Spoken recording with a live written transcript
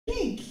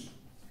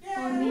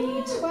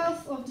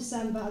of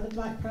December at the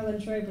Black Pearl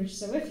in Trowbridge,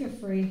 so if you're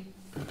free,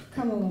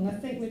 come along. I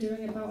think we're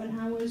doing about an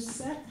hour's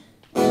set,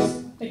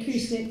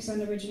 acoustics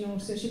and original,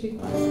 so it should be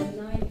quite a fun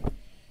night.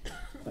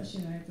 But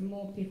you know, the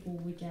more people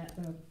we get,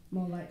 the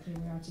more likely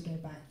we are to go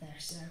back there,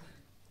 so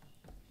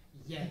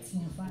yeah, it's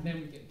more fun.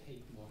 Then we get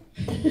paid more.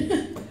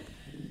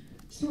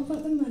 It's not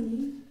about the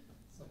money,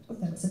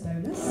 but that's a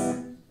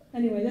bonus.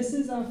 Anyway, this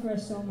is our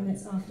first song and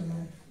it's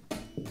Afterlife.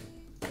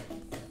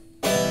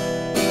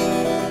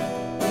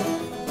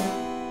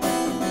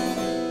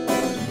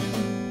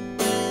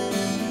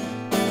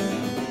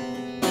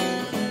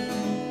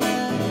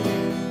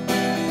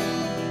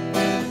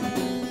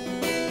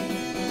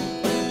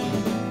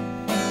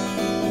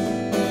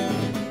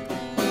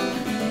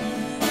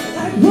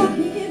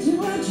 Walking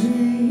into a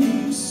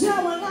dream, so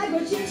unlike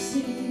what you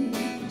see,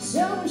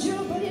 so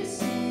unsure but it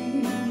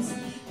seems,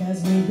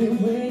 'cause we've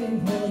been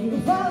waiting for you,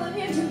 falling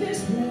into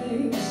this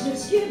place,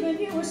 just giving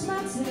you a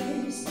small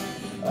taste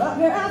of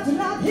your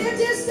afterlife, here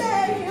to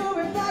stay, you'll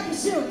be back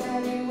soon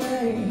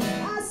anyway.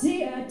 I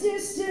see a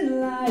distant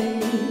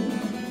light,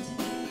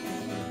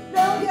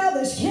 no girl,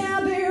 this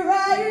can't be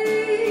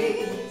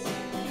right,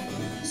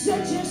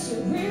 such a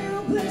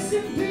surreal place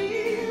to be.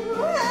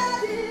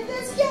 How did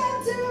this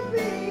get to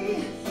be?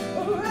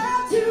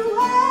 Around too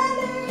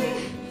early.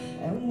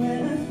 And when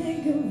I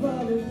think of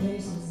all the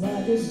places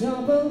I just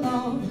don't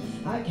belong,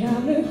 I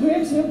come to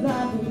grips with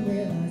life and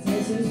realize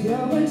this is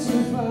going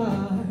too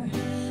far.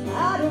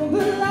 I don't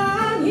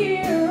belong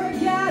here, I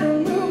gotta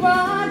move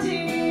on,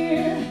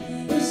 dear.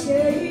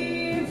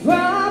 Escape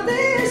from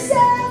this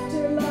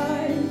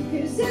afterlife,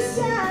 'cause this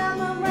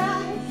time I'm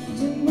right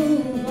to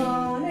move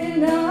on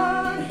and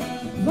on,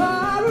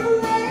 far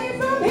away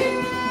from here.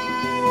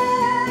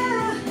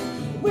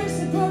 We're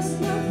supposed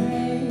to know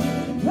rain,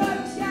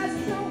 perfect skies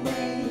and no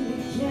rain.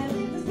 We can't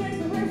leave this place,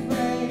 but we're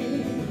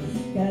afraid,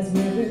 'cause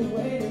we've been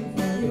waiting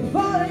for you,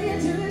 falling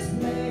into this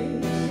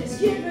place, just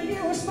giving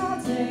you a small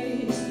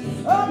taste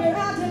of your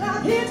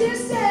afterlife, here to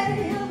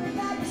stay. You'll be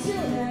back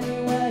soon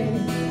anyway.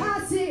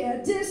 I see a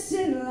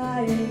distant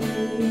light.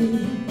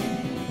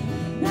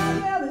 Now,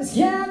 girl, this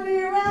can't be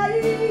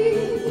right.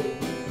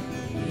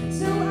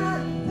 So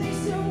they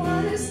still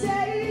wanna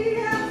stay.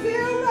 I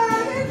feel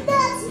wrong if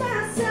that's my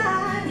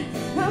sign.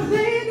 I'm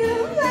thinking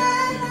of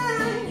my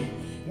line.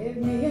 Give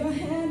me your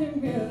hand and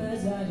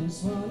realize I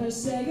just wanna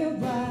say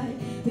goodbye.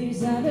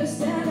 Please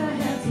understand I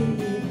have to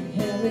leave,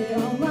 carry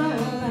on my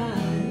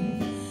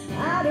line.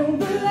 I don't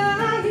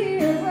belong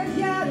here, I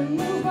gotta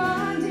move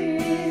on,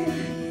 dear.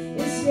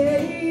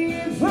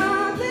 Escape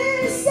from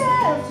this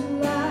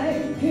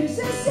afterlife, 'cause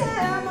this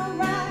time I'm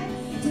right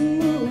to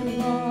move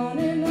on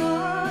and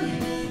on,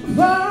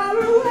 far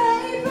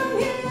away from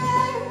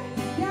here.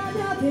 Got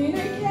nothing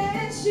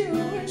against you,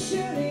 and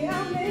surely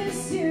I'll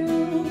miss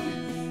you.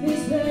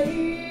 This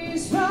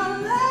place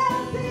from the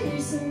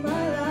peace of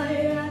my life,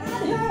 and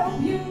I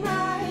hope you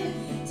might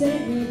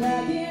take me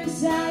back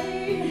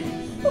inside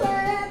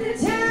when the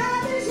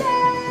time is right.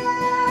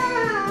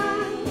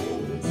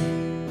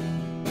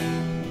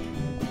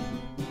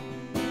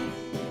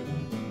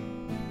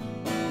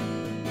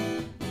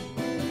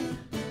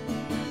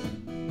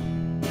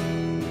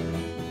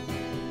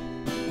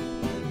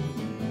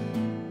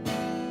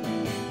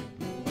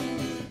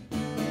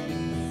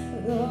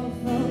 The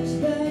folks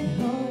back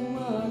home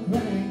are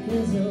crying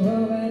 'cause they're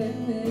already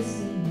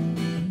missing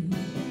me.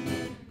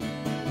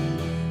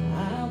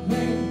 I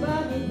pray by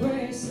the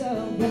grace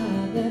of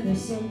God that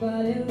there's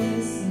somebody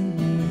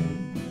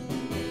listening.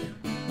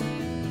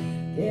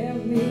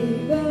 Give me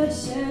the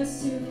chance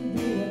to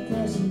be the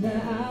person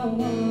that I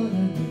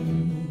wanna be.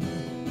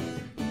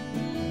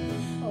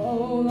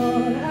 Oh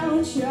Lord,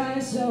 I'm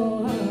trying so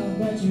hard,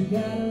 but you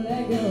gotta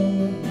let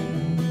go.